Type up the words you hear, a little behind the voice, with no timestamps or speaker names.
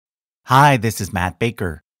Hi, this is Matt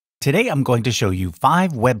Baker. Today I'm going to show you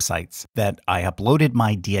 5 websites that I uploaded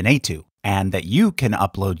my DNA to and that you can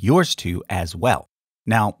upload yours to as well.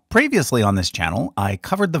 Now, previously on this channel, I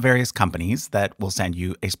covered the various companies that will send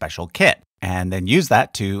you a special kit and then use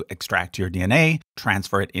that to extract your DNA,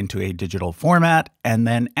 transfer it into a digital format, and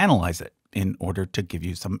then analyze it in order to give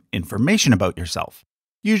you some information about yourself.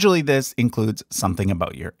 Usually this includes something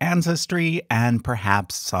about your ancestry and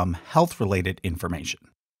perhaps some health-related information.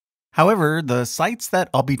 However, the sites that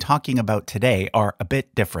I'll be talking about today are a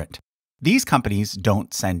bit different. These companies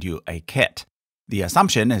don't send you a kit. The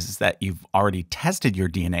assumption is that you've already tested your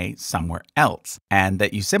DNA somewhere else and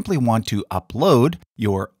that you simply want to upload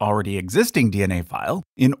your already existing DNA file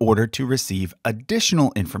in order to receive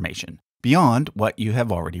additional information beyond what you have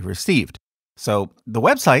already received. So the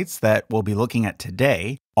websites that we'll be looking at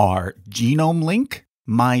today are Genomelink,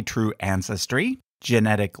 My True Ancestry,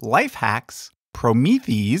 Genetic Lifehacks,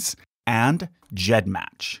 Promethease, and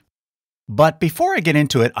GEDmatch. But before I get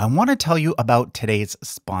into it, I want to tell you about today's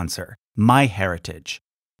sponsor, MyHeritage.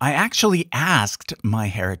 I actually asked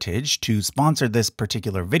MyHeritage to sponsor this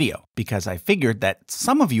particular video because I figured that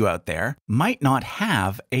some of you out there might not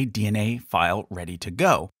have a DNA file ready to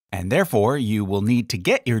go, and therefore you will need to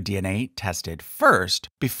get your DNA tested first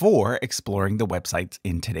before exploring the websites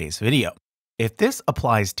in today's video. If this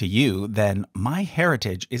applies to you, then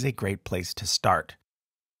MyHeritage is a great place to start.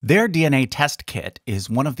 Their DNA test kit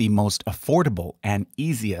is one of the most affordable and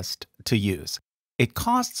easiest to use. It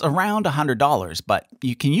costs around $100, but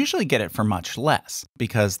you can usually get it for much less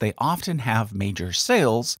because they often have major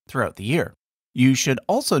sales throughout the year. You should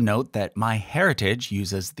also note that MyHeritage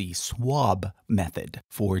uses the swab method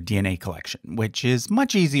for DNA collection, which is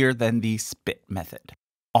much easier than the spit method.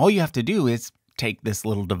 All you have to do is take this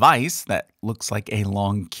little device that looks like a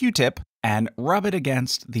long Q-tip and rub it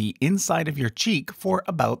against the inside of your cheek for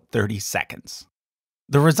about 30 seconds.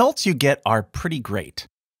 The results you get are pretty great.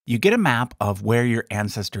 You get a map of where your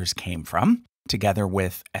ancestors came from, together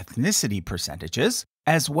with ethnicity percentages,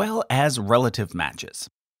 as well as relative matches.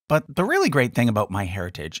 But the really great thing about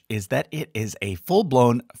MyHeritage is that it is a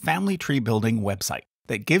full-blown family tree building website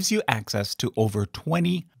that gives you access to over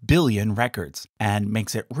 20 billion records and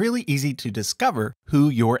makes it really easy to discover who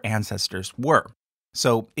your ancestors were.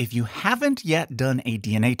 So if you haven't yet done a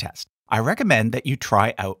DNA test, I recommend that you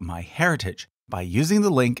try out MyHeritage by using the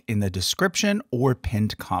link in the description or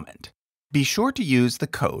pinned comment. Be sure to use the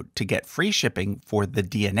code to get free shipping for the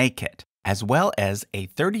DNA kit, as well as a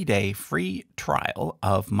 30-day free trial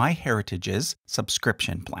of MyHeritage's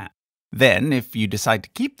subscription plan. Then, if you decide to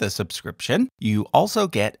keep the subscription, you also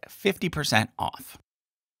get 50% off.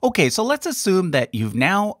 Okay, so let's assume that you've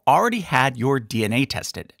now already had your DNA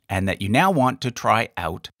tested and that you now want to try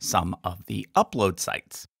out some of the upload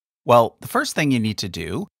sites. Well, the first thing you need to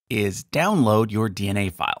do is download your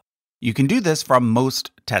DNA file. You can do this from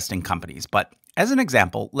most testing companies, but as an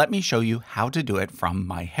example, let me show you how to do it from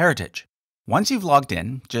MyHeritage. Once you've logged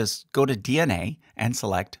in, just go to DNA and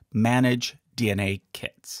select Manage DNA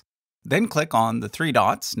Kits. Then click on the 3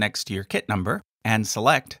 dots next to your kit number and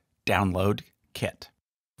select Download Kit.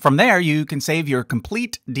 From there, you can save your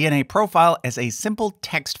complete DNA profile as a simple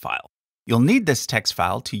text file. You'll need this text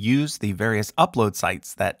file to use the various upload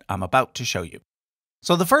sites that I'm about to show you.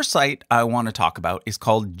 So the first site I want to talk about is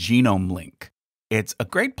called Genomelink. It's a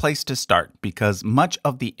great place to start because much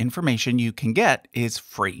of the information you can get is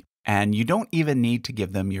free, and you don't even need to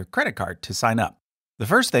give them your credit card to sign up. The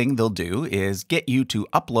first thing they'll do is get you to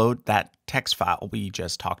upload that text file we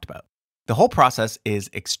just talked about. The whole process is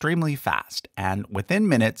extremely fast, and within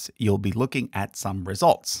minutes, you'll be looking at some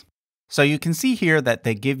results. So you can see here that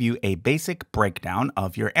they give you a basic breakdown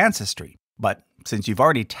of your ancestry, but since you've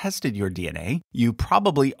already tested your DNA, you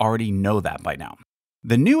probably already know that by now.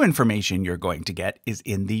 The new information you're going to get is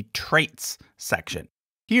in the traits section.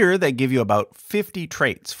 Here, they give you about 50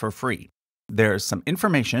 traits for free. There's some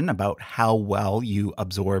information about how well you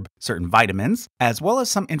absorb certain vitamins, as well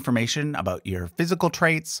as some information about your physical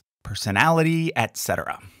traits, personality,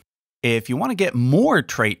 etc. If you want to get more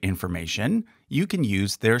trait information, you can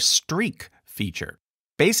use their streak feature.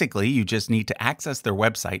 Basically, you just need to access their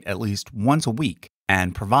website at least once a week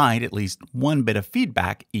and provide at least one bit of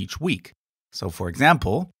feedback each week. So for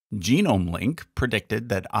example, Genomelink predicted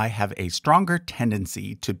that I have a stronger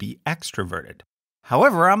tendency to be extroverted.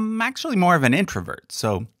 However, I'm actually more of an introvert,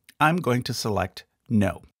 so I'm going to select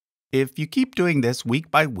no. If you keep doing this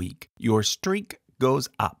week by week, your streak goes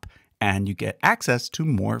up and you get access to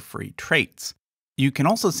more free traits. You can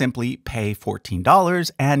also simply pay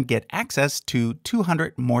 $14 and get access to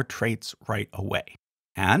 200 more traits right away.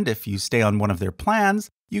 And if you stay on one of their plans,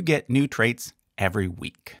 you get new traits every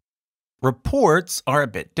week. Reports are a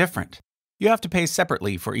bit different. You have to pay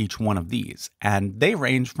separately for each one of these, and they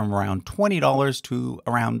range from around $20 to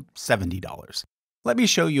around $70. Let me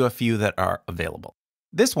show you a few that are available.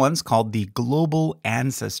 This one's called the Global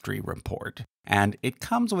Ancestry Report, and it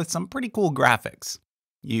comes with some pretty cool graphics.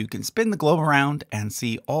 You can spin the globe around and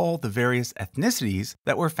see all the various ethnicities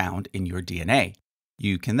that were found in your DNA.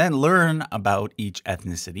 You can then learn about each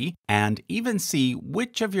ethnicity and even see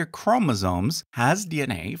which of your chromosomes has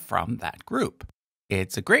DNA from that group.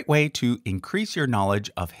 It's a great way to increase your knowledge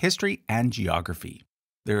of history and geography.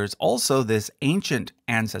 There's also this ancient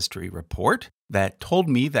ancestry report that told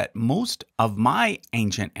me that most of my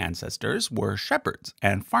ancient ancestors were shepherds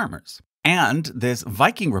and farmers. And this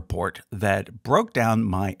Viking report that broke down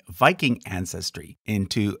my Viking ancestry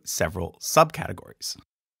into several subcategories.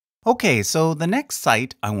 Okay, so the next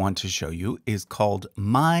site I want to show you is called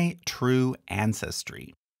My True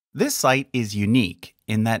Ancestry. This site is unique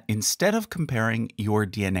in that instead of comparing your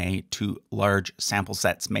DNA to large sample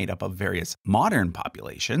sets made up of various modern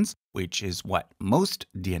populations, which is what most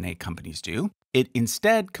DNA companies do, it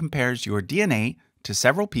instead compares your DNA to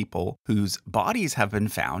several people whose bodies have been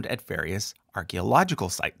found at various archaeological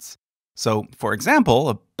sites. So, for example,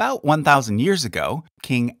 about 1,000 years ago,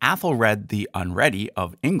 King Athelred the Unready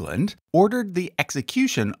of England ordered the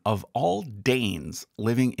execution of all Danes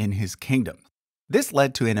living in his kingdom. This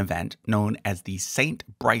led to an event known as the St.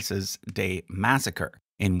 Brice's Day Massacre,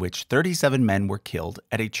 in which 37 men were killed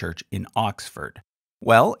at a church in Oxford.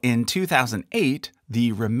 Well, in 2008,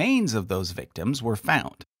 the remains of those victims were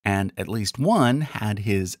found, and at least one had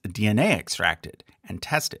his DNA extracted and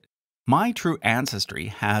tested. My True Ancestry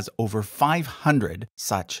has over 500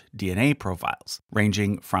 such DNA profiles,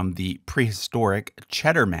 ranging from the prehistoric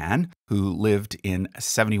Cheddar Man, who lived in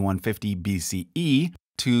 7150 BCE,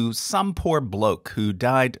 to some poor bloke who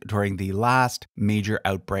died during the last major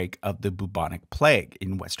outbreak of the bubonic plague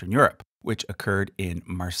in Western Europe, which occurred in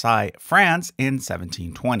Marseille, France in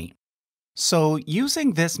 1720. So,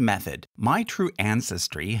 using this method, My True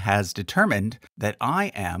Ancestry has determined that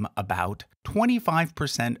I am about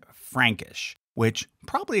 25% Frankish, which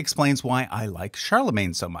probably explains why I like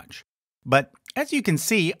Charlemagne so much. But as you can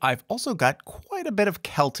see, I've also got quite a bit of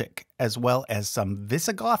Celtic, as well as some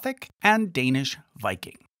Visigothic and Danish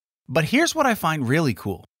Viking. But here's what I find really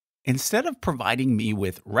cool. Instead of providing me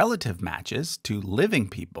with relative matches to living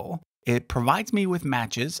people, it provides me with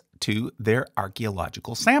matches to their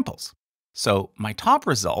archaeological samples. So my top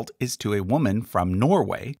result is to a woman from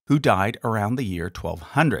Norway who died around the year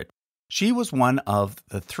 1200. She was one of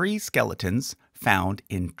the 3 skeletons found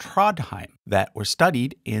in Trondheim that were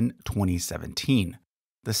studied in 2017.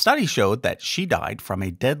 The study showed that she died from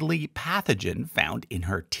a deadly pathogen found in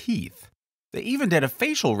her teeth. They even did a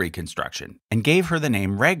facial reconstruction and gave her the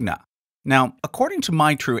name Regna. Now, according to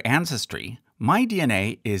My True Ancestry, my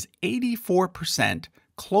DNA is 84%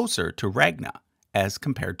 closer to Regna as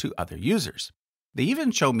compared to other users. They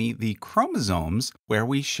even show me the chromosomes where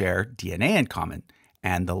we share DNA in common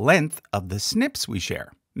and the length of the SNPs we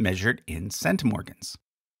share, measured in centimorgans.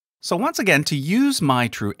 So once again, to use My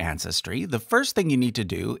True Ancestry, the first thing you need to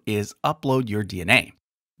do is upload your DNA.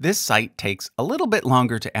 This site takes a little bit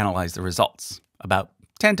longer to analyze the results, about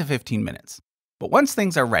 10 to 15 minutes. But once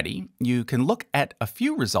things are ready, you can look at a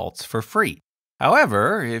few results for free.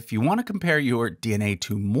 However, if you want to compare your DNA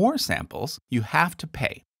to more samples, you have to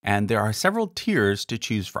pay, and there are several tiers to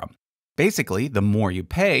choose from. Basically, the more you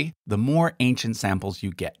pay, the more ancient samples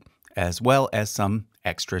you get, as well as some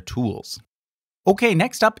extra tools. Okay,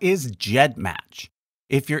 next up is GEDmatch.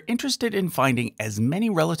 If you're interested in finding as many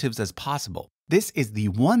relatives as possible, this is the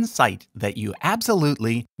one site that you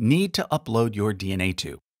absolutely need to upload your DNA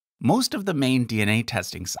to. Most of the main DNA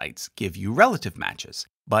testing sites give you relative matches,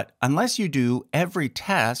 but unless you do every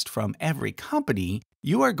test from every company,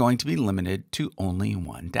 you are going to be limited to only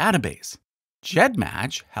one database.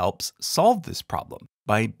 GEDmatch helps solve this problem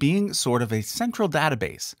by being sort of a central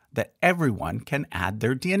database that everyone can add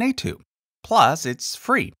their DNA to. Plus, it's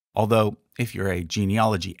free, although if you're a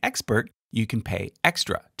genealogy expert, you can pay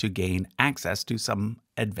extra to gain access to some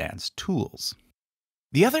advanced tools.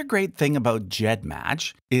 The other great thing about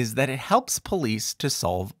GEDmatch is that it helps police to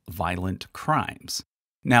solve violent crimes.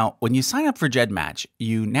 Now, when you sign up for GEDmatch,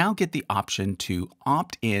 you now get the option to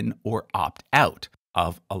opt in or opt out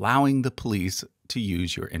of allowing the police to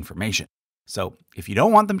use your information. So if you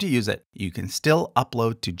don't want them to use it, you can still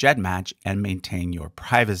upload to GEDmatch and maintain your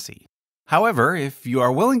privacy. However, if you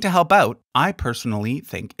are willing to help out, I personally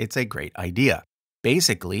think it's a great idea.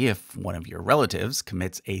 Basically, if one of your relatives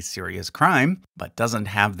commits a serious crime but doesn't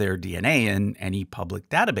have their DNA in any public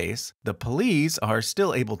database, the police are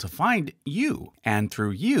still able to find you, and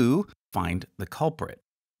through you, find the culprit.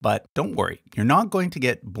 But don't worry, you're not going to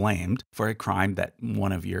get blamed for a crime that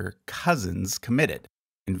one of your cousins committed.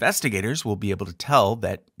 Investigators will be able to tell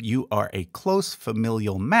that you are a close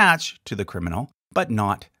familial match to the criminal, but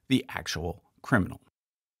not the actual criminal.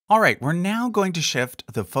 All right, we're now going to shift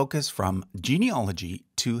the focus from genealogy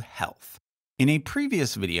to health. In a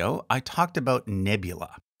previous video, I talked about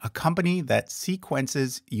Nebula, a company that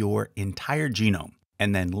sequences your entire genome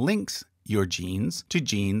and then links your genes to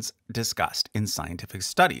genes discussed in scientific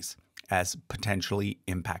studies as potentially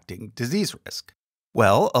impacting disease risk.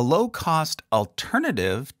 Well, a low-cost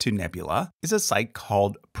alternative to Nebula is a site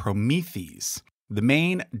called Promethease. The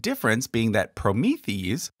main difference being that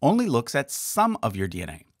Promethease only looks at some of your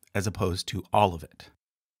DNA, as opposed to all of it.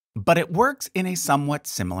 But it works in a somewhat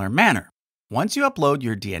similar manner. Once you upload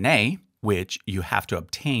your DNA, which you have to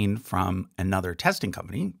obtain from another testing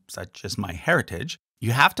company, such as MyHeritage,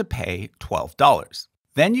 you have to pay $12.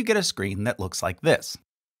 Then you get a screen that looks like this.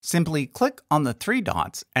 Simply click on the 3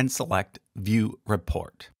 dots and select View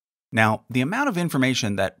Report. Now, the amount of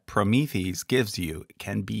information that Promethease gives you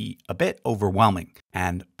can be a bit overwhelming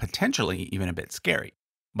and potentially even a bit scary.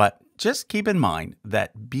 But just keep in mind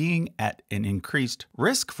that being at an increased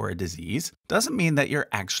risk for a disease doesn't mean that you're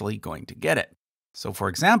actually going to get it. So for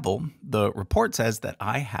example, the report says that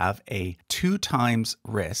I have a 2 times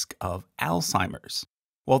risk of Alzheimer's.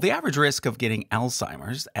 Well, the average risk of getting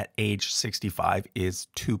Alzheimer's at age 65 is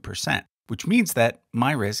 2%, which means that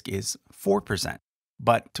my risk is 4%.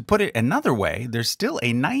 But to put it another way, there's still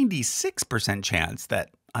a 96% chance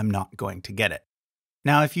that I'm not going to get it.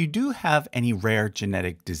 Now, if you do have any rare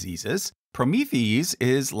genetic diseases, Promethease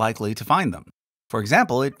is likely to find them. For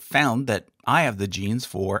example, it found that I have the genes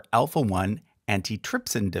for alpha-1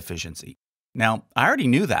 antitrypsin deficiency. Now, I already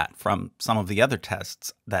knew that from some of the other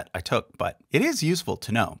tests that I took, but it is useful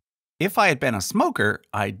to know. If I had been a smoker,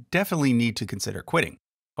 I definitely need to consider quitting.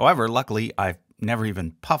 However, luckily, I've never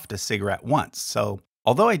even puffed a cigarette once, so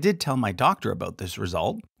although I did tell my doctor about this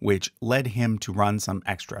result, which led him to run some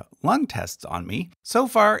extra lung tests on me, so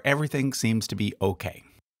far everything seems to be okay.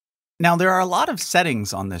 Now, there are a lot of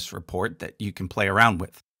settings on this report that you can play around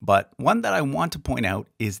with, but one that I want to point out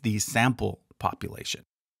is the sample population.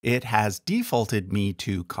 It has defaulted me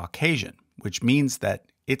to Caucasian, which means that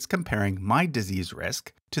it's comparing my disease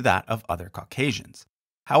risk to that of other Caucasians.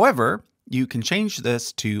 However, you can change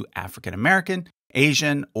this to African American,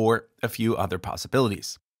 Asian, or a few other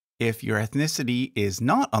possibilities. If your ethnicity is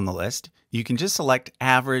not on the list, you can just select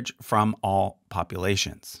average from all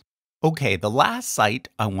populations. Okay, the last site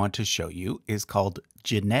I want to show you is called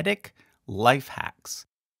Genetic Lifehacks.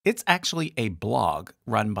 It's actually a blog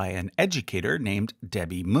run by an educator named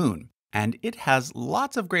Debbie Moon, and it has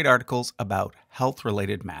lots of great articles about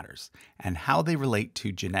health-related matters and how they relate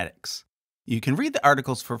to genetics. You can read the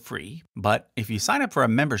articles for free, but if you sign up for a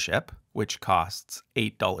membership, which costs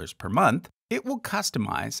 $8 per month, it will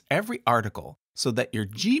customize every article so that your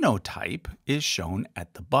genotype is shown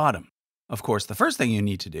at the bottom. Of course, the first thing you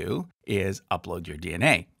need to do is upload your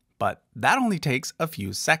DNA, but that only takes a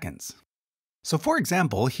few seconds. So for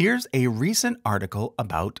example, here's a recent article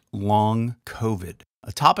about long COVID,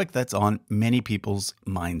 a topic that's on many people's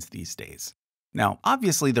minds these days. Now,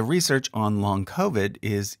 obviously, the research on long COVID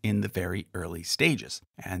is in the very early stages,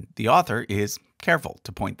 and the author is careful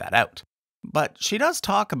to point that out. But she does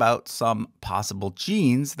talk about some possible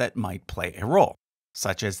genes that might play a role,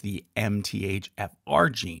 such as the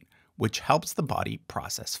MTHFR gene, which helps the body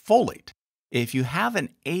process folate. If you have an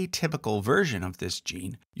atypical version of this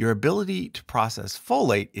gene, your ability to process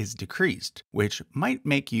folate is decreased, which might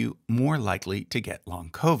make you more likely to get long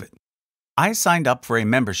COVID. I signed up for a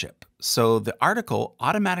membership, so the article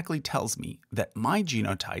automatically tells me that my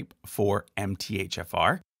genotype for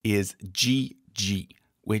MTHFR is GG,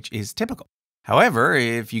 which is typical. However,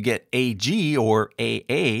 if you get AG or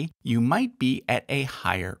AA, you might be at a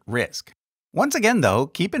higher risk. Once again, though,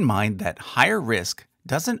 keep in mind that higher risk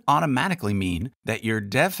doesn't automatically mean that you're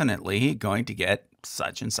definitely going to get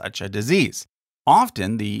such and such a disease.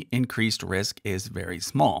 Often, the increased risk is very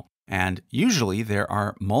small, and usually there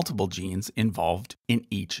are multiple genes involved in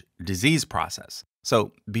each disease process.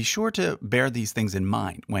 So be sure to bear these things in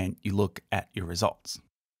mind when you look at your results.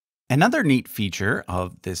 Another neat feature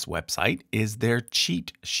of this website is their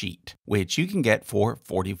cheat sheet, which you can get for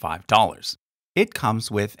 $45. It comes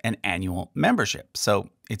with an annual membership, so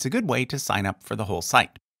it's a good way to sign up for the whole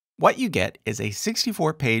site. What you get is a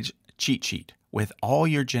 64-page cheat sheet with all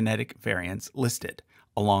your genetic variants listed,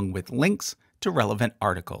 along with links to relevant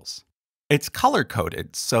articles. It's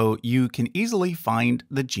color-coded, so you can easily find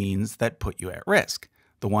the genes that put you at risk,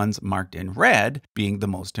 the ones marked in red being the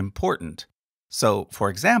most important. So, for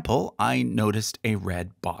example, I noticed a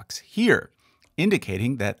red box here,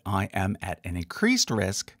 indicating that I am at an increased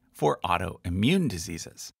risk for autoimmune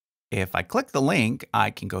diseases. If I click the link, I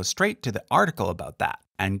can go straight to the article about that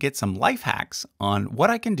and get some life hacks on what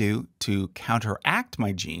I can do to counteract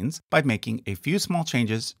my genes by making a few small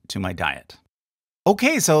changes to my diet.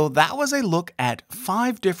 Okay, so that was a look at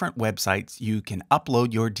 5 different websites you can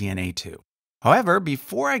upload your DNA to. However,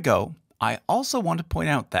 before I go, I also want to point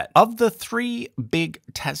out that of the 3 big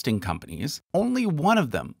testing companies, only one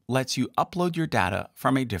of them lets you upload your data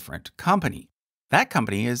from a different company. That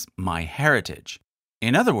company is MyHeritage.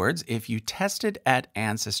 In other words, if you tested at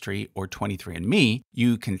Ancestry or 23andMe,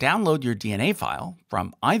 you can download your DNA file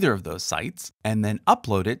from either of those sites and then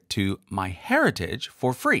upload it to MyHeritage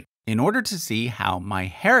for free in order to see how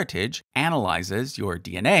MyHeritage analyzes your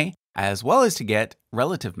DNA, as well as to get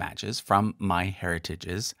relative matches from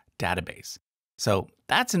MyHeritage's database. So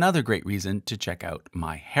that's another great reason to check out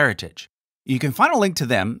MyHeritage. You can find a link to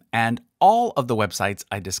them and all of the websites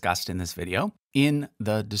I discussed in this video in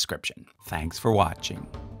the description. Thanks for watching.